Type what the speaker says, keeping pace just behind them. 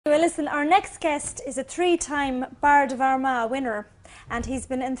Well, listen, our next guest is a 3-time Bard of Armagh winner, and he's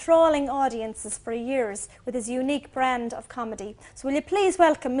been enthralling audiences for years with his unique brand of comedy. So will you please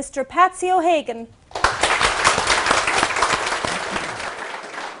welcome Mr. Patsy O'Hagan.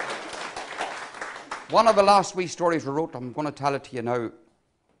 One of the last wee stories I wrote, I'm going to tell it to you now.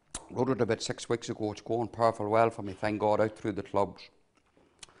 Wrote it about 6 weeks ago. It's going powerful well for me, thank God, out through the clubs.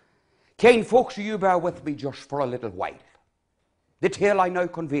 Kane folks, you bear with me just for a little while. The tale I now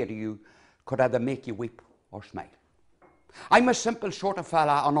convey to you could either make you weep or smile. I'm a simple sort of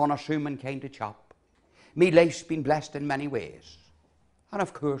fella, an unassuming kind of chap. Me life's been blessed in many ways, and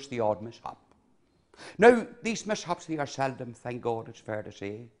of course the odd mishap. Now, these mishaps they are seldom, thank God, it's fair to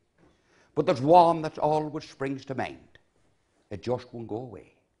say. But there's one that always springs to mind. It just won't go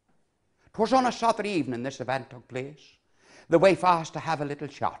away. 'Twas on a Saturday evening this event took place. The wife asked to have a little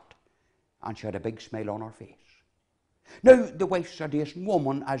chat, and she had a big smile on her face. Now, the wife's a decent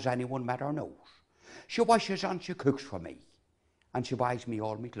woman, as anyone met her knows. She washes and she cooks for me, and she buys me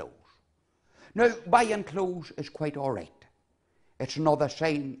all my clothes. Now, buying clothes is quite all right. It's another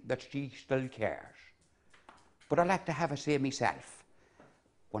sign that she still cares. But I like to have a say myself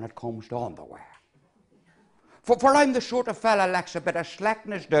when it comes to underwear. For I'm the sort of fella lacks a bit of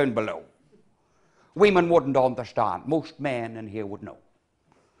slackness down below. Women wouldn't understand. Most men in here would know.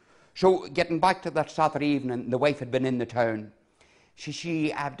 So, getting back to that Saturday evening, the wife had been in the town.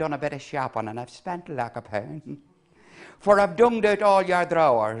 I've done a bit of shopping and I've spent like £1. For I've dunged out all your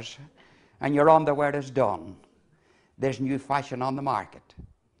drawers and your underwear is done. There's new fashion on the market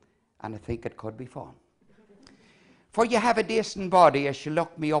and I think it could be fun. For you have a decent body as she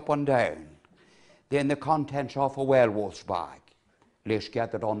looked me up and down. Then the contents of a werewolf's bag lay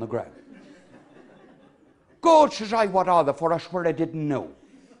scattered on the ground. God, says I, what are they? For I swear I didn't know.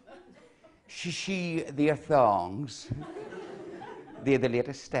 Their thongs, they're the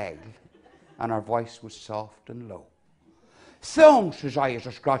latest style, and her voice was soft and low. Thongs, says I, as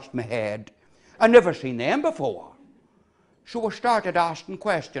I scratched my head, I never seen them before. So I started asking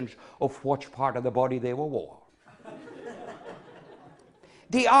questions of which part of the body they were wore.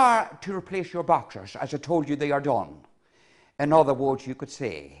 They are to replace your boxers. As I told you, they are done. In other words, you could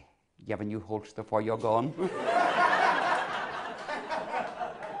say, you have a new holster for your gun.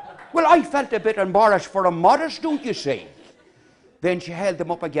 Well, I felt a bit embarrassed for a modest, don't you see? Then she held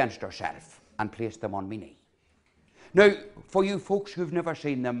them up against herself and placed them on me knee. Now, for you folks who've never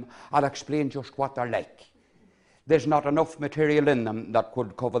seen them, I'll explain just what they're like. There's not enough material in them that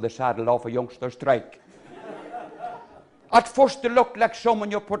could cover the saddle off a youngster's trike. At first, they looked like someone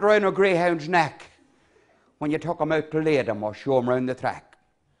you put around a greyhound's neck when you took them out to lay them or show them round the track.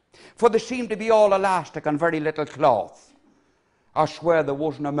 For they seemed to be all elastic and very little cloth. I swear there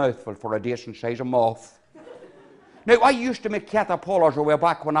wasn't a mouthful for a decent size of moth. Now, I used to make caterpillars way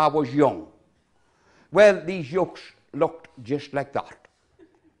back when I was young. Well, these yokes looked just like that.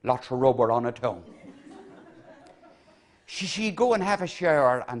 Lots of rubber on a tongue. She go and have a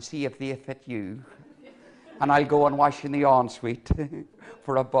shower and see if they fit you. And I'll go and wash in the ensuite,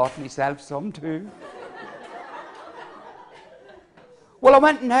 for I bought myself some too. Well, I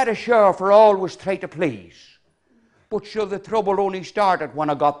went and had a shower, for I always try to please. But sure, the trouble only started when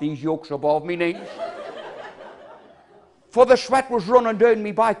I got these yokes above me knees. For the sweat was running down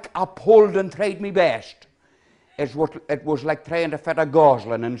me back, I pulled and tried me best. It was like trying to fit a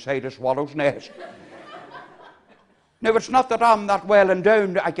gosling inside a swallow's nest. Now, it's not that I'm that well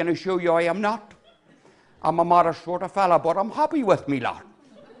endowed, I can assure you I am not. I'm a modest sort of fella, but I'm happy with me lot.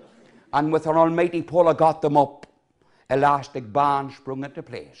 And with an almighty pull, I got them up. Elastic band sprung into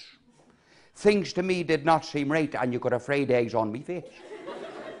place. Things to me did not seem right, and you could have fried eggs on me face.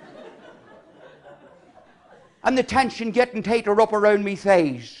 And the tension getting tighter up around me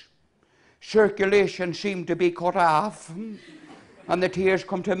thighs. Circulation seemed to be cut off, and the tears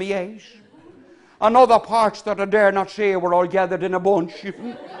come to me eyes. And other parts that I dare not say were all gathered in a bunch.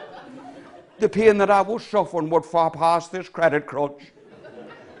 The pain that I was suffering would far past this credit crunch.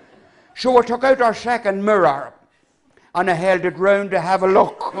 So I took out our second mirror, and I held it round to have a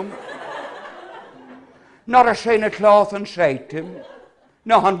look. Not a sign of cloth in sight,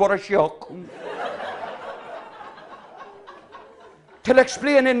 nothing but a shock. To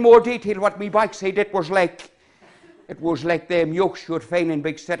explain in more detail what me bike said it was like them yokes you'd find in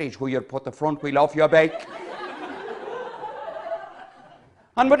big cities where you'd put the front wheel off your bike.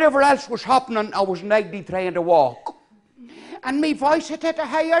 And whatever else was happening, I was naggedy trying to walk. And me voice had hit a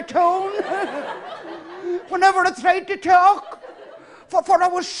higher tone whenever I tried to talk. For I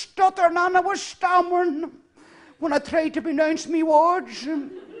was stuttering and I was stammering when I tried to pronounce me words.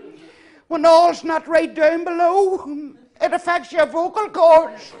 When all's not right down below, it affects your vocal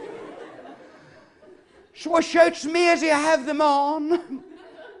cords. So I shouts, Maisie, I have them on.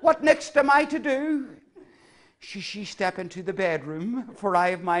 What next am I to do? She step into the bedroom, for I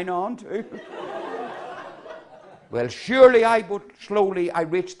have mine on too. Well, surely but slowly I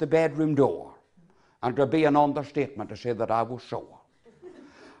reached the bedroom door, and there'd be an understatement to say that I was sore.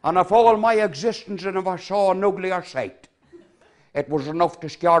 And if all my existence and if I saw an uglier sight, it was enough to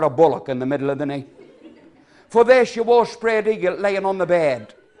scare a bullock in the middle of the night. For there she was, spread eagle, laying on the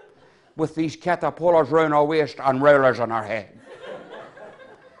bed, with these caterpillars round her waist and rollers on her head.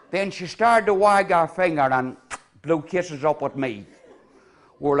 Then she started to wag her finger and blew kisses up at me.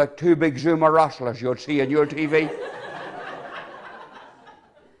 Were like two big Zuma rustlers you'd see on your TV.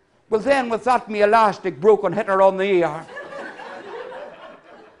 Well then, with that, me elastic broke and hit her on the ear.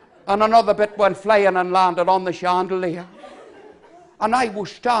 And another bit went flying and landed on the chandelier. And I was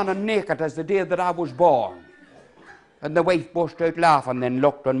standing naked as the day that I was born. And the wife burst out laughing, then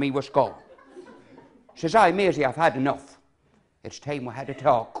looked when me was gone. Says I, Maisie, I've had enough. It's time we had a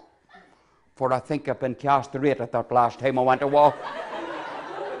talk. For I think I've been castrated that last time I went to walk.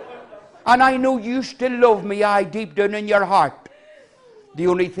 And I know you still love me, aye, deep down in your heart. The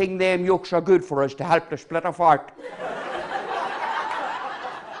only thing them yolks are good for is to help to split apart.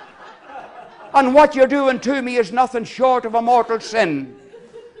 And what you're doing to me is nothing short of a mortal sin.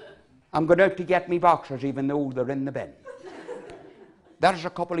 I'm going out to get me boxers even though they're in the bin. That was a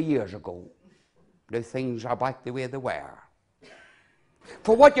couple of years ago. Now things are back the way they were.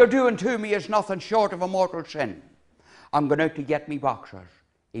 For what you're doing to me is nothing short of a mortal sin. I'm going out to get me boxers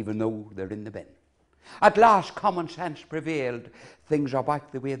even though they're in the bin. At last common sense prevailed. Things are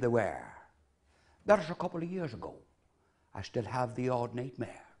back the way they were. That was a couple of years ago. I still have the odd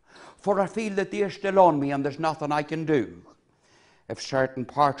nightmare. For I feel that they're still on me and there's nothing I can do. If certain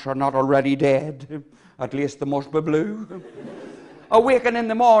parts are not already dead, at least they must be blue. Awaken in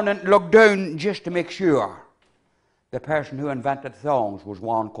the morning, look down just to make sure. The person who invented thongs was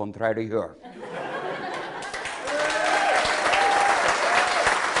one contrary here.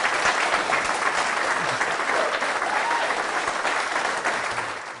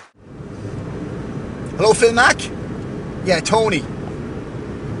 Hello, Phil Mack? Yeah, Tony.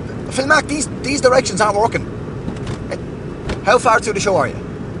 Phil Mack, these directions aren't working. How far through the show are you?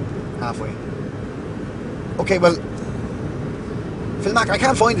 Halfway. Okay, well, Phil Mack, I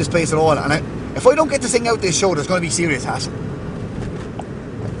can't find this place at all, and if I don't get to sing out this show, there's going to be serious hassle.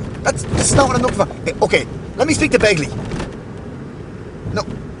 This is not what I'm looking for. Okay, let me speak to Begley.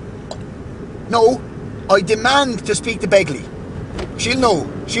 No, I demand to speak to Begley. She'll know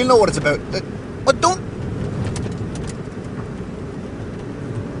what it's about. But don't.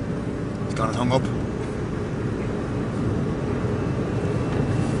 It's gone and hung up.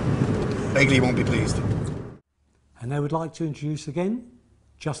 Begley won't be pleased. And I would like to introduce again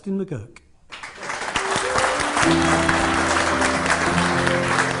Justin McGurk.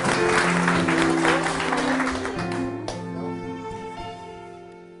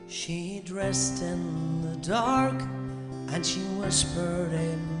 She dressed in the dark and she whispered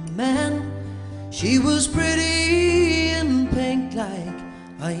amen. She was pretty in pink like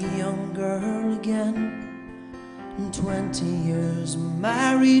a young girl again. 20 years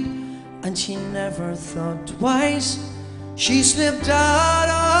married and she never thought twice. She slipped out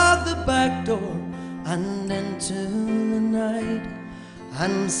of the back door and into the night,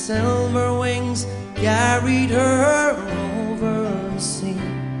 and silver wings carried her over the sea.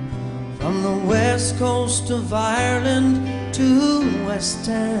 From the west coast of Ireland to West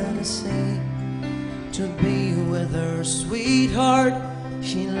Tennessee, to be with her sweetheart,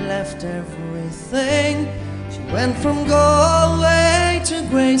 she left everything. She went from Galway to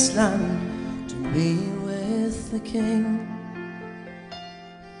Graceland to be with the king.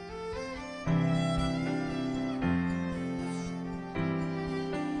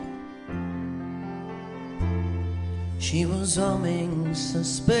 She was humming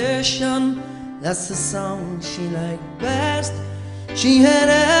Suspicion, that's the song she liked best. She had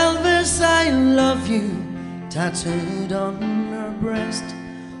Elvis' I Love You tattooed on her breast.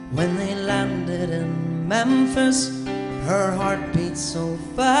 When they landed in Memphis, her heart beat so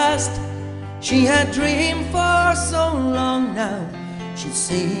fast. She had dreamed for so long now she'd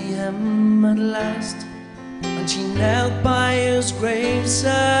see him at last. And she knelt by his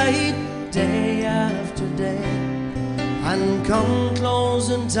graveside day after day, and come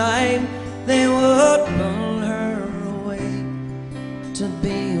closing time they would pull her away. To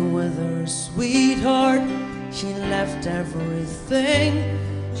be with her sweetheart, she left everything.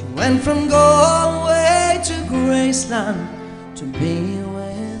 She went from Galway to Graceland to be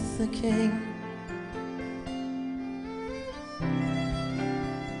with the king.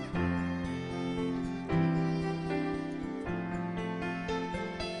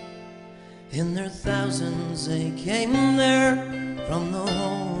 In their thousands they came there from the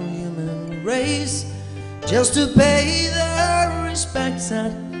whole human race, just to pay their respects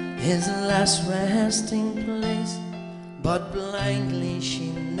at his last resting place. But blindly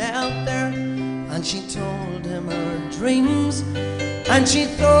she knelt there and she told him her dreams, and she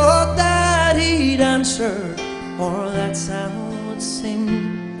thought that he'd answer, or that's how it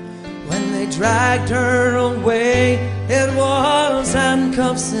seemed. When they dragged her away, it was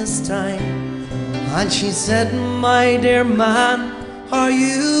handcuffs this time, and she said, "My dear man, are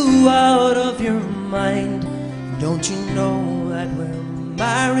you out of your mind? Don't you know that we're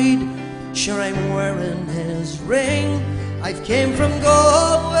married? Sure, I'm wearing his ring. I've came from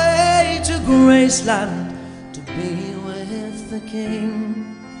Galway to Graceland to be with the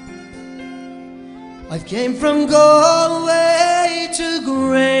king. I've came from Galway to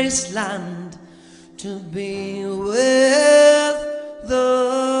Graceland to be with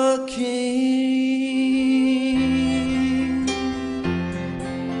the king."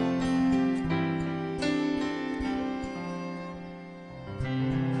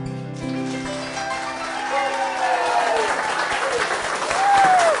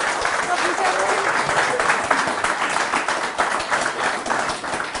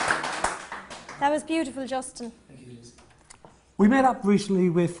 That was beautiful, Justin. We met up recently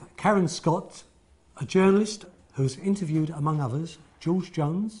with Karen Scott, a journalist who's interviewed, among others, George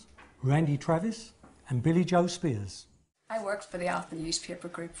Jones, Randy Travis and Billy Joe Spears. I worked for the Alpha newspaper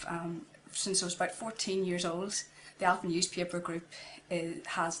group since I was about 14 years old. The Alpha newspaper group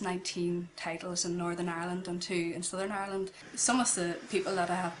has 19 titles in Northern Ireland and 2 in Southern Ireland. Some of the people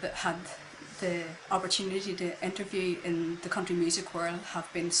that I have had the opportunity to interview in the country music world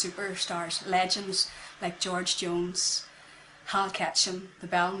have been superstars, legends like George Jones, Hal Ketchum, the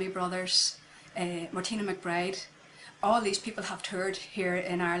Bellamy Brothers, Martina McBride. All these people have toured here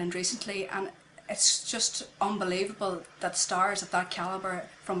in Ireland recently, and it's just unbelievable that stars of that calibre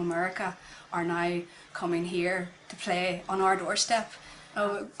from America are now coming here to play on our doorstep.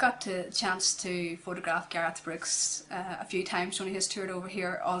 I got the chance to photograph Gareth Brooks a few times when he has toured over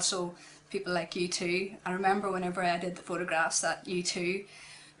here. Also people like U2. I remember whenever I did the photographs at U2,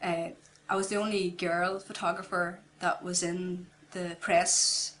 I was the only girl photographer that was in the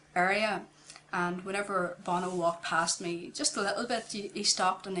press area, and whenever Bono walked past me just a little bit, he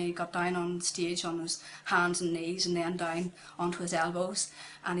stopped and he got down on stage on his hands and knees and then down onto his elbows,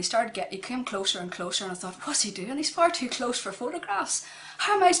 and he came closer and closer, and I thought, what's he doing? He's far too close for photographs.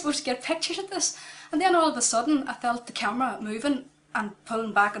 How am I supposed to get pictures of this? And then all of a sudden I felt the camera moving and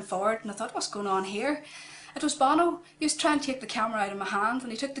pulling back and forward, and I thought, what's going on here? It was Bono. He was trying to take the camera out of my hand,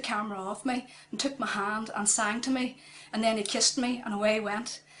 and he took the camera off me and took my hand and sang to me, and then he kissed me and away he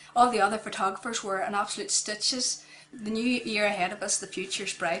went. All the other photographers were in absolute stitches. The new year ahead of us, the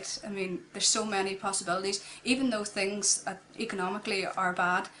future's bright. I mean, there's so many possibilities. Even though things economically are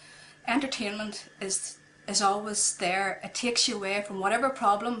bad, entertainment is always there. It takes you away from whatever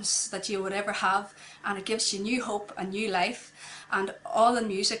problems that you would ever have, and it gives you new hope and new life. And all the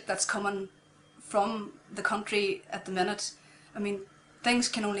music that's coming from the country at the minute, I mean, things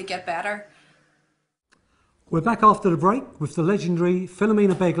can only get better. We're back after the break with the legendary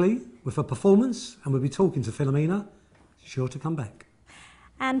Philomena Begley with a performance, and we'll be talking to Philomena. Sure to come back.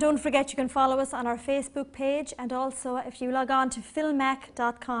 And don't forget, you can follow us on our Facebook page, and also if you log on to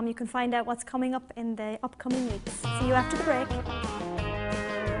filmac.com, you can find out what's coming up in the upcoming weeks. See you after the break.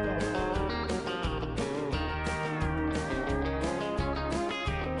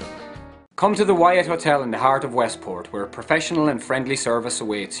 Come to the Wyatt Hotel in the heart of Westport, where professional and friendly service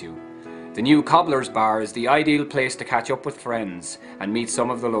awaits you. The new Cobbler's Bar is the ideal place to catch up with friends and meet some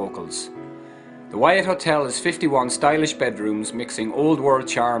of the locals. The Wyatt Hotel has 51 stylish bedrooms mixing old world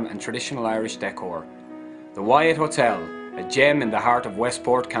charm and traditional Irish decor. The Wyatt Hotel, a gem in the heart of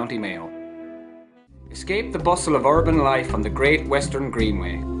Westport, County Mayo. Escape the bustle of urban life on the Great Western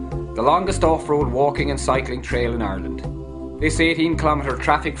Greenway, the longest off-road walking and cycling trail in Ireland. This 18-kilometre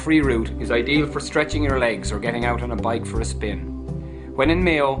traffic-free route is ideal for stretching your legs or getting out on a bike for a spin. When in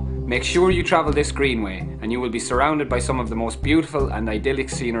Mayo, make sure you travel this greenway and you will be surrounded by some of the most beautiful and idyllic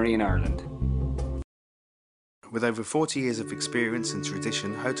scenery in Ireland. With over 40 years of experience and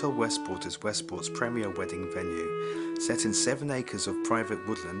tradition, Hotel Westport is Westport's premier wedding venue. Set in 7 acres of private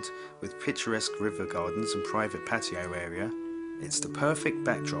woodland with picturesque river gardens and private patio area, it's the perfect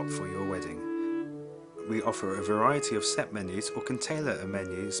backdrop for your wedding. We offer a variety of set menus or can tailor a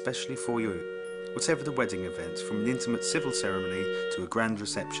menu especially for you. Whatever the wedding event, from an intimate civil ceremony to a grand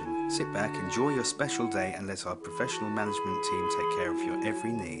reception, sit back, enjoy your special day and let our professional management team take care of your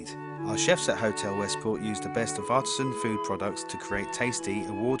every need. Our chefs at Hotel Westport use the best of artisan food products to create tasty,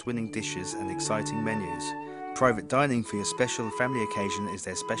 award-winning dishes and exciting menus. Private dining for your special family occasion is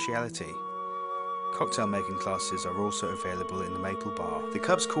their speciality. Cocktail making classes are also available in the Maple Bar. The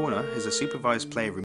Cubs Corner is a supervised playroom